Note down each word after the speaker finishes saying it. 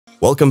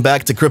Welcome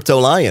back to Crypto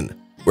Lion.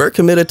 We're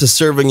committed to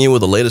serving you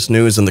with the latest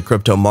news in the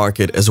crypto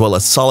market as well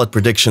as solid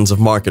predictions of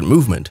market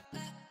movement.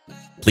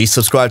 Please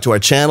subscribe to our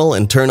channel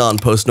and turn on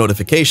post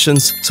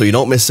notifications so you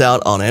don't miss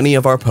out on any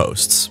of our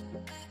posts.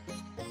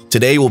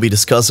 Today we'll be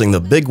discussing the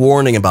big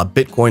warning about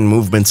Bitcoin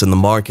movements in the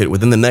market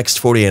within the next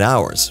 48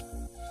 hours.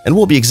 And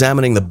we'll be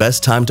examining the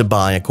best time to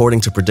buy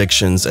according to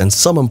predictions and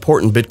some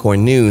important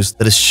Bitcoin news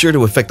that is sure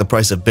to affect the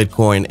price of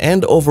Bitcoin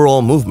and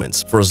overall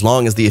movements for as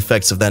long as the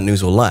effects of that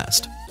news will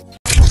last.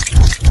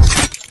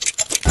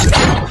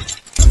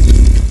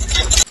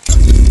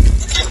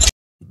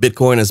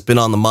 Bitcoin has been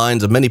on the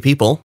minds of many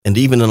people, and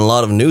even in a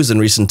lot of news in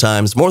recent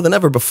times more than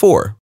ever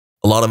before.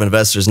 A lot of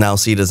investors now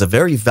see it as a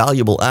very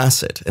valuable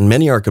asset, and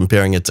many are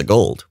comparing it to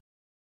gold.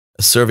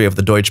 A survey of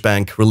the Deutsche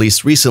Bank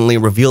released recently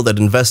revealed that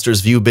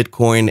investors view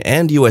Bitcoin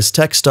and US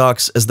tech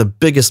stocks as the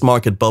biggest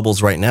market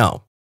bubbles right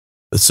now.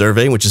 The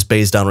survey, which is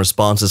based on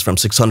responses from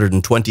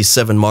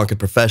 627 market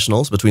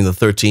professionals between the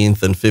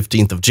 13th and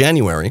 15th of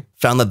January,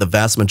 found that the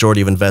vast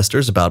majority of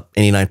investors, about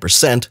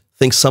 89%,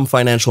 think some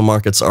financial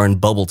markets are in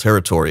bubble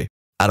territory.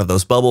 Out of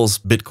those bubbles,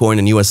 Bitcoin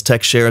and US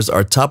tech shares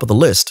are top of the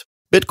list.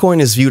 Bitcoin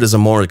is viewed as a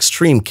more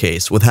extreme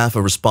case, with half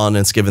of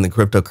respondents giving the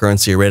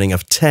cryptocurrency a rating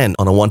of 10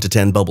 on a 1 to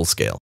 10 bubble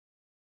scale.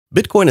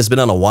 Bitcoin has been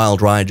on a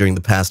wild ride during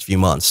the past few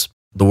months.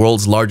 The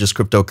world's largest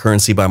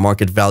cryptocurrency by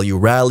market value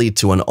rallied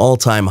to an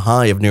all-time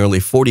high of nearly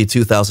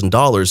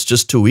 $42,000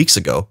 just 2 weeks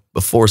ago,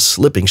 before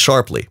slipping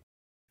sharply.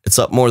 It's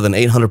up more than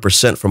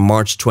 800% from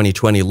March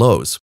 2020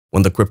 lows,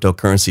 when the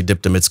cryptocurrency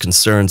dipped amidst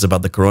concerns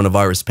about the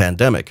coronavirus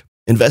pandemic.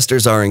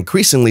 Investors are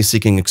increasingly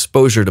seeking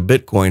exposure to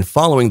Bitcoin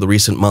following the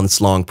recent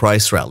months-long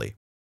price rally.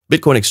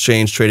 Bitcoin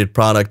exchange-traded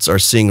products are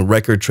seeing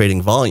record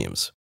trading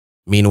volumes.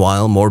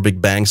 Meanwhile, more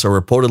big banks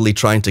are reportedly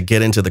trying to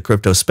get into the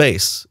crypto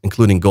space,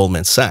 including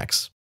Goldman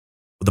Sachs.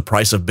 With the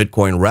price of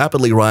Bitcoin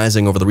rapidly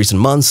rising over the recent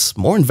months,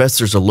 more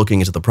investors are looking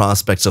into the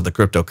prospects of the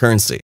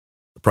cryptocurrency.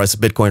 The price of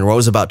Bitcoin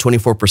rose about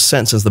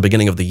 24% since the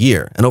beginning of the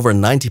year and over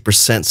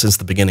 90% since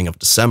the beginning of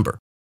December.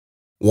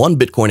 One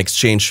Bitcoin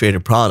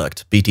exchange-traded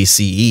product,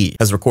 BTC,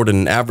 has recorded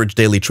an average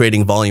daily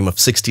trading volume of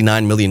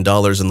 $69 million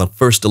in the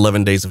first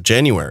 11 days of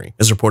January,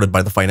 as reported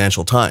by the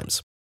Financial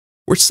Times,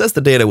 which says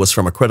the data was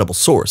from a credible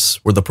source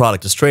where the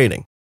product is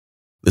trading.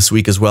 This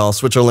week as well,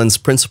 Switzerland's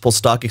principal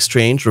stock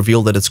exchange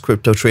revealed that its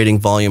crypto trading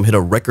volume hit a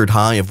record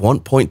high of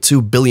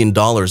 $1.2 billion in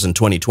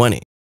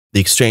 2020. The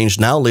exchange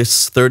now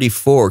lists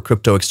 34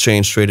 crypto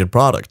exchange-traded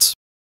products.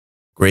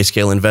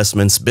 Grayscale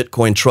Investments'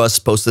 Bitcoin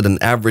Trust posted an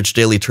average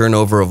daily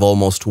turnover of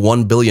almost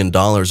 $1 billion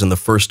in the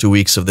first 2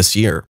 weeks of this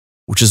year,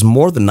 which is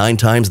more than 9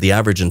 times the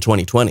average in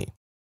 2020.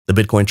 The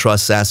Bitcoin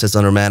Trust's assets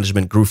under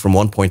management grew from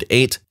 $1.8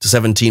 to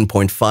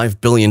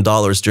 $17.5 billion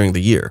during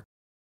the year.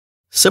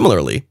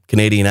 Similarly,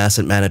 Canadian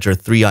asset manager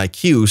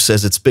 3iQ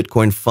says its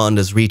Bitcoin fund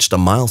has reached a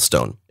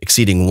milestone,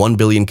 exceeding $1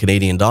 billion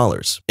Canadian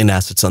dollars in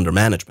assets under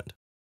management.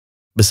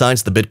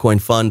 Besides the Bitcoin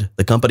fund,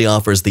 the company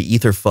offers the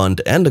Ether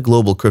fund and a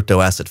global crypto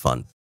asset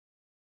fund.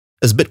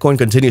 As Bitcoin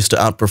continues to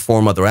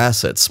outperform other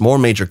assets, more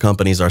major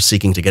companies are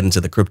seeking to get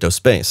into the crypto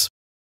space.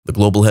 The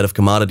global head of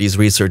commodities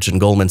research in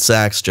Goldman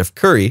Sachs, Jeff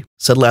Curry,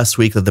 said last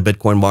week that the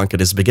Bitcoin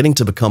market is beginning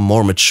to become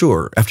more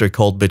mature after he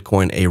called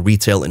Bitcoin a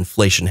retail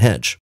inflation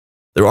hedge.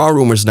 There are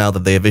rumors now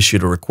that they have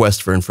issued a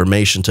request for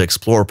information to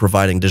explore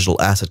providing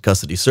digital asset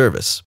custody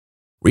service.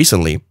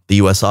 Recently, the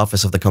U.S.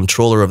 Office of the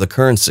Comptroller of the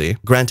Currency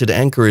granted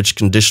Anchorage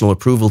conditional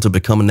approval to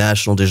become a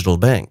national digital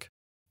bank.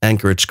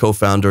 Anchorage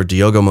co-founder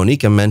Diogo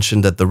Monica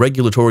mentioned that the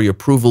regulatory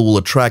approval will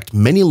attract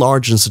many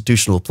large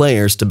institutional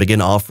players to begin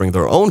offering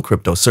their own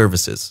crypto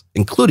services,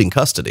 including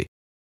custody.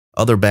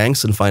 Other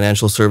banks and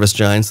financial service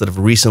giants that have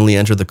recently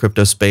entered the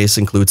crypto space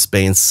include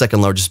Spain's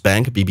second-largest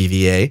bank,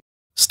 BBVA,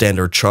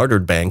 Standard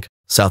Chartered Bank,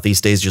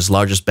 Southeast Asia's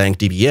largest bank,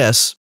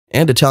 DBS,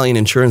 and Italian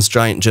insurance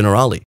giant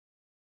Generali.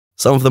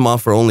 Some of them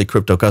offer only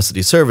crypto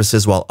custody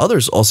services, while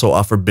others also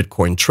offer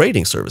Bitcoin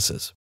trading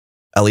services.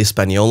 Ali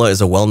Spagnola is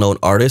a well-known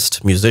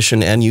artist,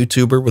 musician, and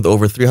YouTuber with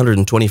over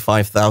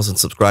 325,000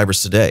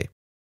 subscribers today.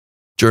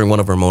 During one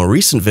of her more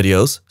recent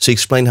videos, she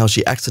explained how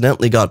she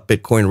accidentally got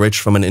Bitcoin rich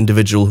from an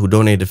individual who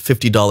donated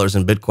 $50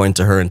 in Bitcoin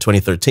to her in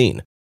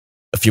 2013.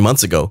 A few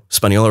months ago,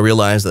 Spagnola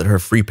realized that her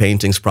free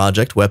paintings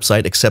project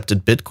website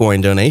accepted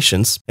Bitcoin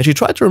donations, and she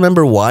tried to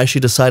remember why she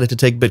decided to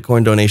take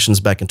Bitcoin donations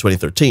back in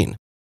 2013.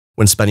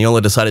 When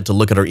Spagnola decided to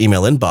look at her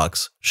email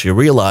inbox, she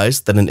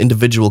realized that an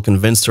individual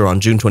convinced her on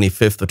June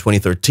 25th of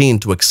 2013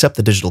 to accept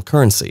the digital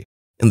currency.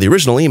 In the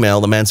original email,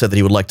 the man said that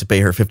he would like to pay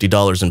her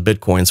 $50 in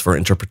Bitcoins for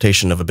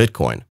interpretation of a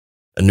Bitcoin,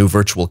 a new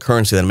virtual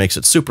currency that makes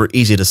it super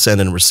easy to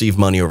send and receive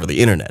money over the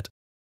internet.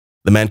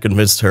 The man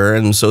convinced her,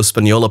 and so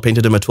Spagnola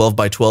painted him a 12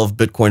 by 12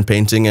 Bitcoin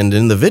painting, and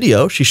in the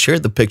video, she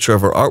shared the picture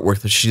of her artwork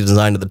that she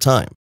designed at the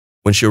time.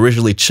 When she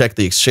originally checked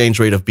the exchange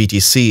rate of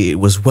BTC, it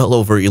was well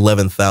over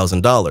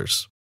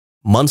 $11,000.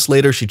 Months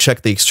later, she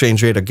checked the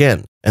exchange rate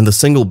again, and the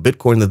single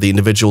Bitcoin that the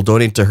individual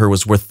donated to her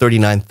was worth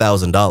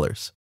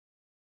 $39,000.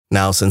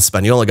 Now, since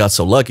Spagnola got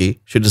so lucky,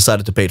 she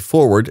decided to pay it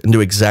forward and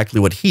do exactly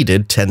what he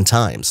did 10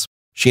 times.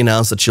 She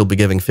announced that she'll be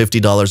giving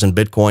 $50 in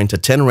Bitcoin to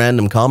 10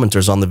 random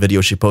commenters on the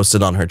video she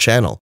posted on her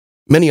channel.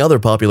 Many other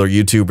popular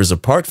YouTubers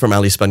apart from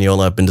Ali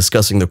Spaniola have been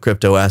discussing the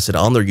crypto asset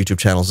on their YouTube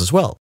channels as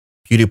well.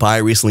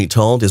 PewDiePie recently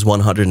told his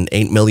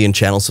 108 million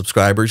channel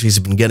subscribers he's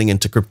been getting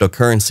into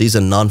cryptocurrencies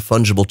and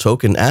non-fungible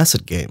token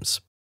asset games.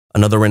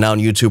 Another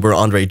renowned YouTuber,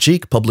 Andre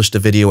Geek, published a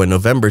video in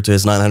November to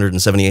his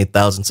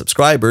 978,000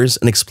 subscribers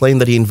and explained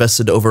that he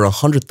invested over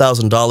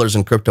 $100,000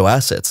 in crypto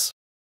assets.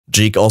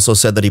 Geek also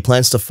said that he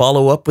plans to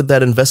follow up with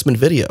that investment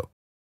video.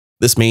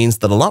 This means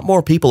that a lot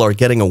more people are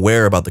getting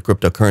aware about the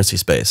cryptocurrency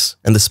space,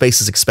 and the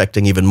space is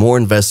expecting even more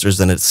investors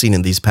than it's seen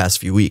in these past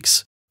few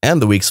weeks,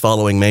 and the weeks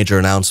following major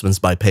announcements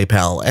by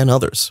PayPal and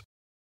others.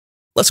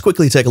 Let's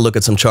quickly take a look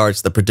at some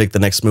charts that predict the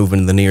next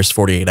movement in the nearest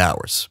 48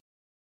 hours.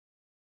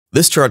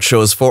 This chart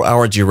shows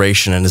 4-hour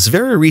duration and is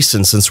very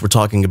recent since we're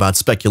talking about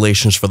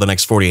speculations for the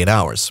next 48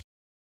 hours.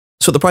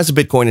 So the price of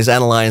Bitcoin is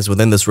analyzed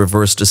within this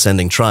reverse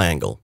descending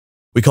triangle.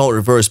 We call it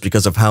reverse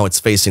because of how it's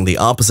facing the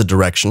opposite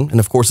direction, and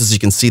of course, as you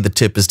can see, the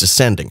tip is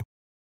descending.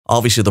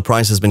 Obviously, the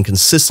price has been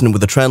consistent with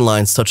the trend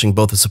lines touching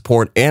both the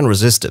support and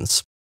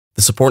resistance.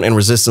 The support and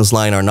resistance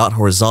line are not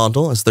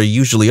horizontal, as they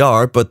usually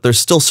are, but they're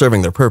still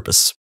serving their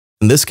purpose.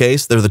 In this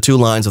case, they're the two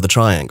lines of the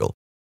triangle.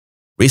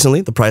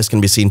 Recently, the price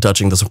can be seen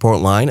touching the support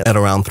line at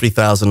around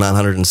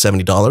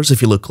 $3,970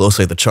 if you look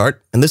closely at the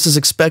chart, and this is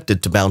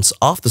expected to bounce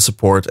off the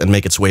support and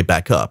make its way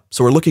back up,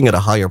 so we're looking at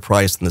a higher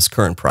price than this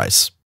current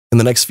price. In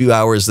the next few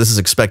hours, this is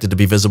expected to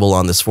be visible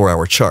on this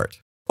 4-hour chart.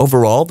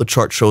 Overall, the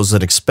chart shows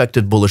an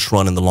expected bullish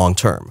run in the long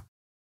term.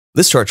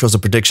 This chart shows a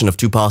prediction of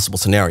two possible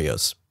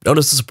scenarios.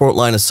 Notice the support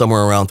line is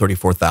somewhere around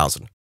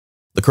 34,000.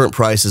 The current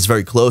price is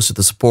very close to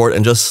the support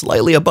and just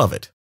slightly above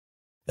it.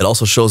 It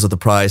also shows that the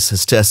price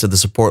has tested the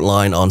support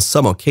line on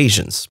some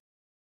occasions.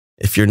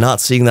 If you're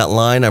not seeing that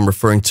line I'm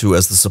referring to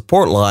as the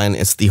support line,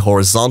 it's the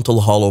horizontal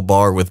hollow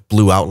bar with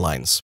blue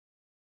outlines.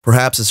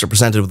 Perhaps it's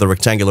represented with a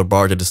rectangular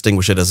bar to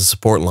distinguish it as a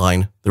support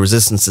line. The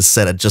resistance is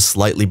set at just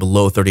slightly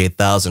below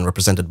 38,000,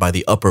 represented by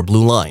the upper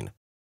blue line.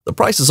 The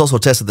price has also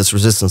tested this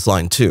resistance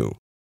line too.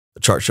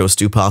 The chart shows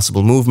two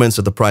possible movements: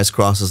 if the price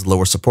crosses the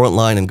lower support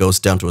line and goes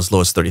down to as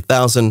low as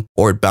 30,000,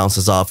 or it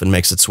bounces off and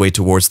makes its way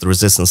towards the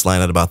resistance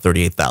line at about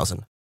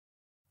 38,000.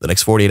 The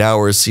next 48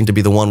 hours seem to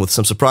be the one with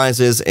some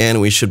surprises,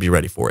 and we should be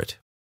ready for it.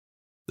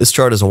 This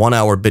chart is a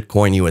 1-hour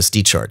Bitcoin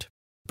USD chart.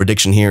 The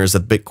prediction here is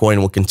that Bitcoin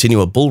will continue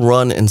a bull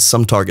run and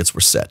some targets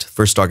were set.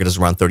 First target is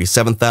around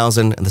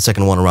 37,000 and the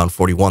second one around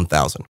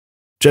 41,000.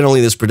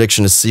 Generally, this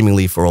prediction is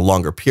seemingly for a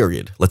longer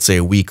period, let's say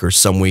a week or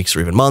some weeks or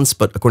even months,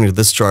 but according to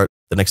this chart,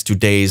 the next 2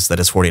 days, that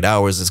is 48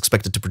 hours, is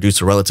expected to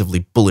produce a relatively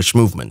bullish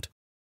movement.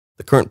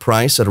 The current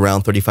price at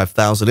around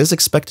 35,000 is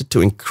expected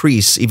to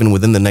increase even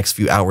within the next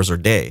few hours or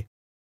day.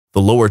 The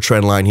lower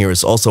trend line here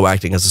is also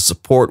acting as a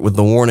support with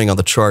the warning on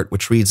the chart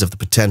which reads of the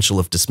potential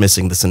of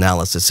dismissing this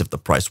analysis if the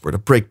price were to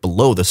break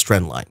below this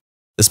trend line.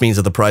 This means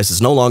that the price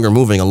is no longer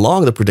moving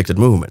along the predicted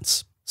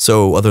movements.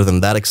 So other than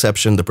that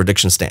exception, the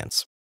prediction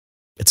stands.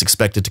 It's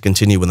expected to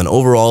continue with an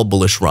overall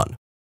bullish run.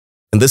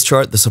 In this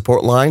chart, the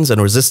support lines and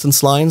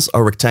resistance lines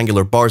are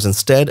rectangular bars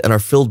instead and are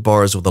filled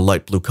bars with a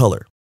light blue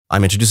color.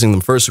 I'm introducing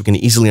them first so we can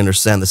easily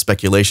understand the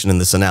speculation in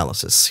this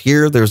analysis.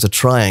 Here, there's a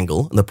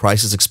triangle, and the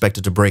price is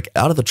expected to break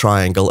out of the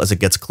triangle as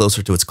it gets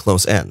closer to its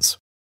close ends.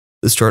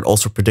 This chart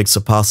also predicts a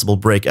possible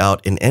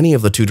breakout in any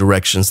of the two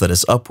directions, that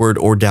is upward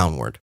or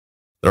downward.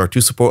 There are two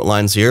support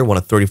lines here, one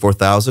at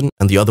 34,000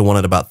 and the other one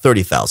at about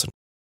 30,000.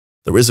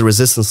 There is a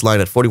resistance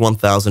line at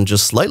 41,000,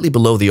 just slightly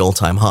below the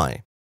all-time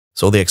high.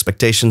 So the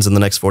expectations in the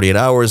next 48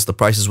 hours, the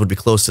prices would be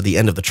close to the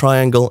end of the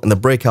triangle, and the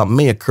breakout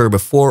may occur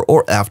before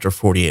or after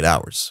 48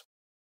 hours.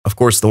 Of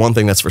course, the one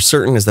thing that's for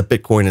certain is that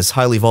Bitcoin is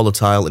highly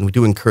volatile, and we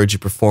do encourage you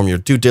to perform your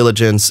due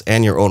diligence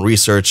and your own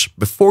research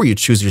before you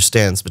choose your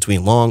stance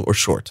between long or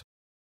short.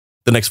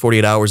 The next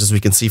 48 hours, as we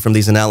can see from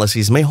these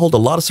analyses, may hold a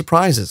lot of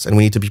surprises, and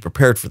we need to be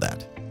prepared for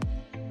that.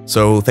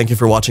 So thank you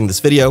for watching this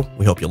video.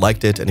 We hope you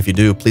liked it, and if you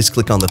do, please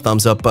click on the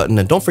thumbs up button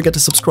and don't forget to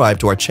subscribe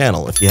to our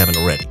channel if you haven't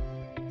already.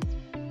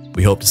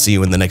 We hope to see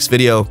you in the next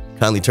video.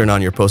 Kindly turn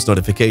on your post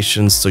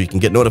notifications so you can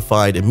get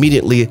notified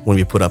immediately when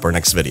we put up our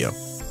next video.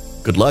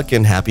 Good luck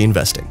and happy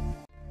investing.